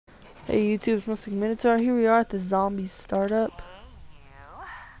Hey YouTube, it's Mystic Minotaur. Here we are at the zombie startup.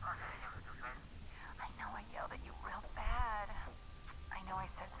 I know I yelled at you real bad. I know I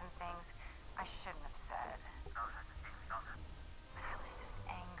said some things I shouldn't have said. But I was just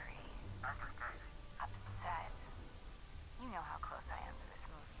angry. Upset. You know how close I am to this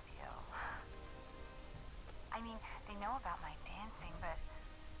movie deal. I mean, they know about my dancing, but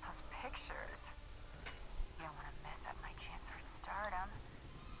those pictures. You don't want to mess up my chance for stardom.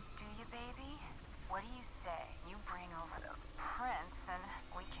 Do you, baby? What do you say? You bring over those prints and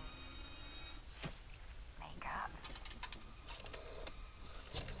we can make up.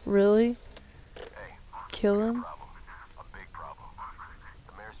 Really? Hey, Kill him? a big problem.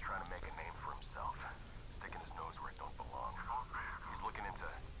 The mayor's trying to make a name for himself, sticking his nose where it don't belong. He's looking into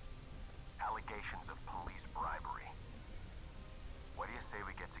allegations of police bribery. What do you say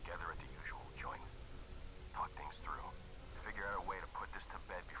we get together at the usual joint? Talk things through. Figure out a way to put this to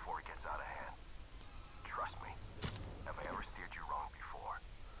bed before it gets out of hand. Trust me, have I ever steered you wrong before?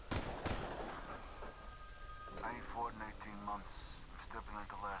 I ain't fought in 18 months. I'm stepping at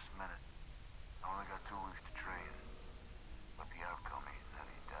the last minute. I only got 2 weeks to train. But the outcome ain't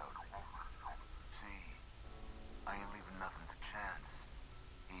any doubt. See, I ain't leaving nothing to chance.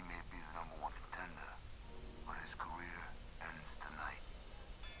 He may be the #1 contender, but his career ends tonight.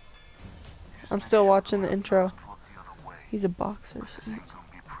 I'm still watching the intro. He's a boxer. This ain't gonna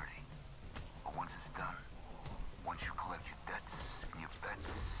be pretty. But once it's done, once you collect your debts and your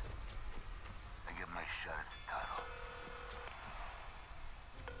bets, I get my shot at the title.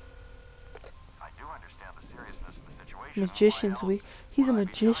 I do understand the seriousness of the situation. Magician, sweet. He's a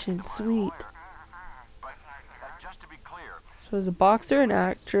magician, sweet. But just to be clear, So he's a boxer, an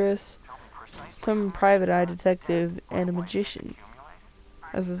actress, some private eye detective, and a magician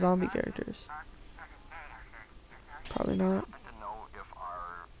as the zombie characters. Probably not. to know if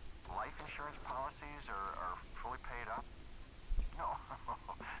our life insurance policies are fully paid up? No,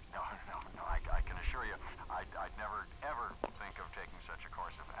 no. I can assure you, I'd never, ever think of taking such a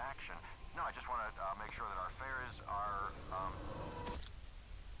course of action. No, I just want to make sure that our fares are,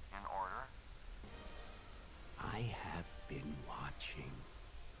 in order. I have been watching.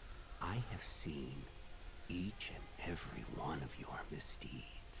 I have seen each and every one of your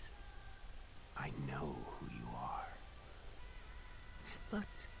misdeeds. I know who you are. But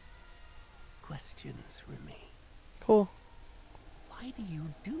questions remain. Cool. Why do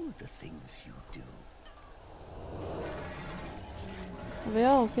you do the things you do? Are they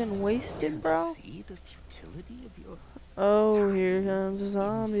all getting wasted, bro? See the futility of your Oh, here comes the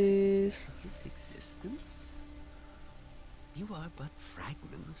zombies. insignificant existence? You are but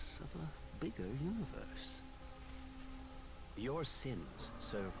fragments of a bigger universe. Your sins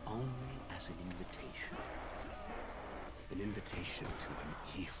serve only as an invitation. An invitation to an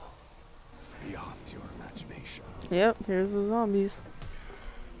evil beyond your imagination. Yep, here's the zombies.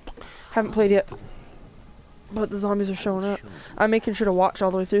 Haven't played yet, but the zombies are showing up. I'm making sure to watch all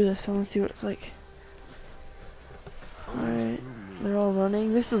the way through this. I want to see what it's like. Alright, they're all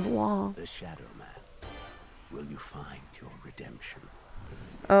running. This is long. The Shadow Man. Will you find your redemption?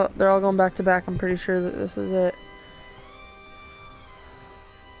 Oh, they're all going back to back. I'm pretty sure that this is it.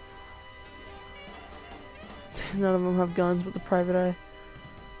 None of them have guns but the private eye.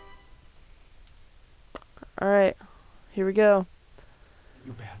 Alright, here we go.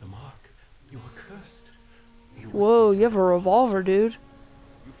 You bear the mark. You are cursed. Whoa, you have a revolver, dude.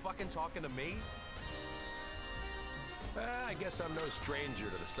 You fucking talking to me? I guess I'm no stranger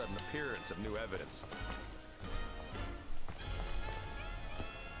to the sudden appearance of new evidence.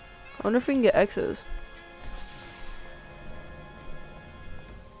 I wonder if we can get X's.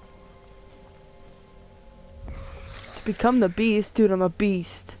 To become the beast, dude, I'm a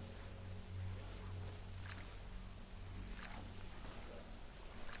beast.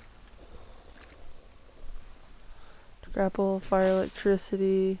 To grapple, fire,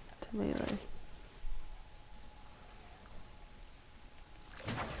 electricity, to melee.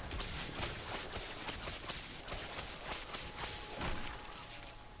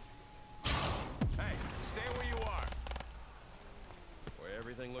 Hey, stay where you are. Boy,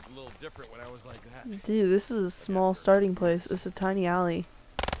 everything looked a little different when I was like that. Dude, this is a small starting place. It's a tiny alley.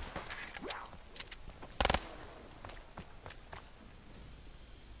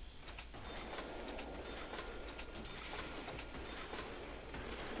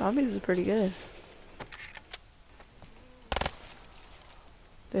 Zombies is pretty good.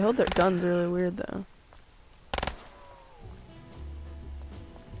 They hold their guns really weird though.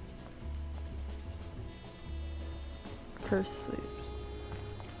 Curse sleeps.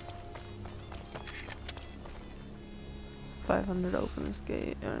 500 to open this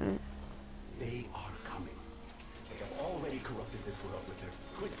gate, alright. They are coming. They have already corrupted this world with their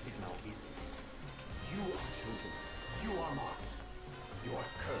twisted malfeasance. You are chosen. You are marked. You are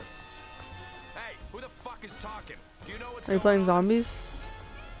cursed. Hey, who the fuck is talking? Do you know what's Are you going playing on? zombies?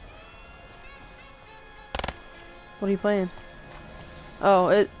 What are you playing?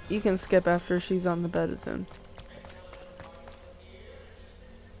 Oh, you can skip after she's on the bed with him.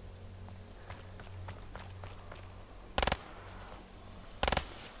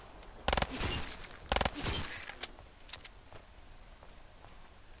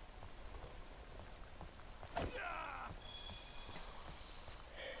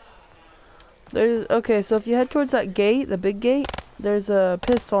 Okay, so if you head towards that gate, the big gate, there's a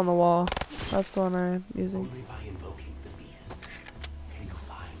pistol on the wall. That's the one I'm using. Only by invoking the beast can you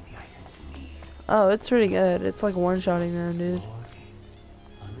find the items you need. Oh, it's pretty good. It's like one-shotting them, dude.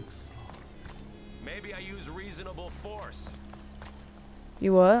 Unexplored. Maybe I use reasonable force.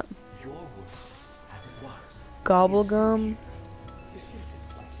 You what? Your world, as it was, Gobble gum? is shifted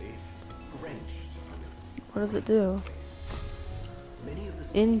slightly, wrenched from its What does it do? many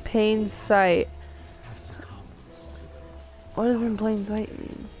of the In plain sight. have succumbed to What does in plain sight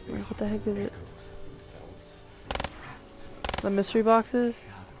mean? Like, what the heck is it? The mystery boxes?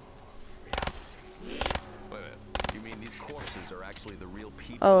 Wait a minute. You mean these corpses are actually the real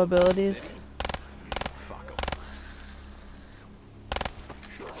people? Oh, of the abilities. city? Fuck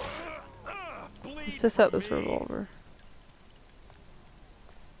 'em. Let's test out this revolver.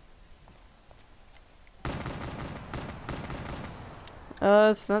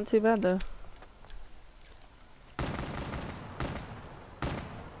 It's not too bad though.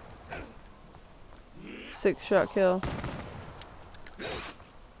 Six-shot kill.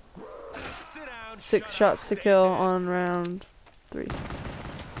 Sit down, 6 shut shots up, to stay kill dead. on round 3.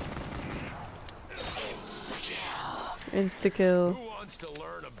 Insta-kill. Who wants to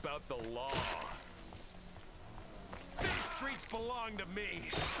learn about the law? These streets belong to me.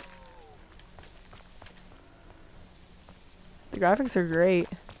 The graphics are great.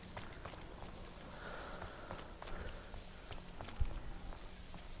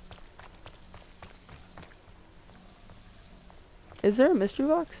 Is there a mystery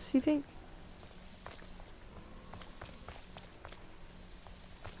box, you think?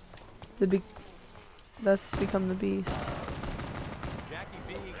 That's become the beast. Jackie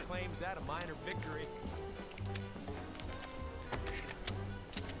B claims that a minor victory.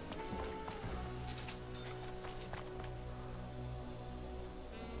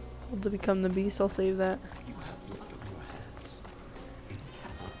 To become the beast, I'll save that. You have blood on your hands. It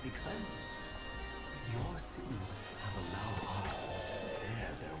cannot be cleansed. Your sins have allowed others to bear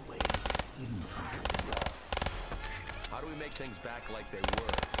their way into your blood. How do we make things back like they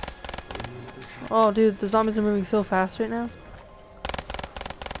were? Oh, dude, the zombies are moving so fast right now.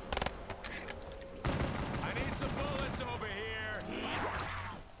 I need some bullets over here.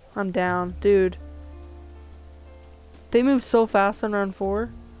 I'm down, dude. They move so fast on round 4.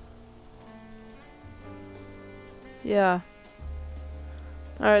 Yeah.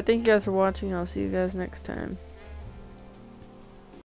 Alright, thank you guys for watching. I'll see you guys next time.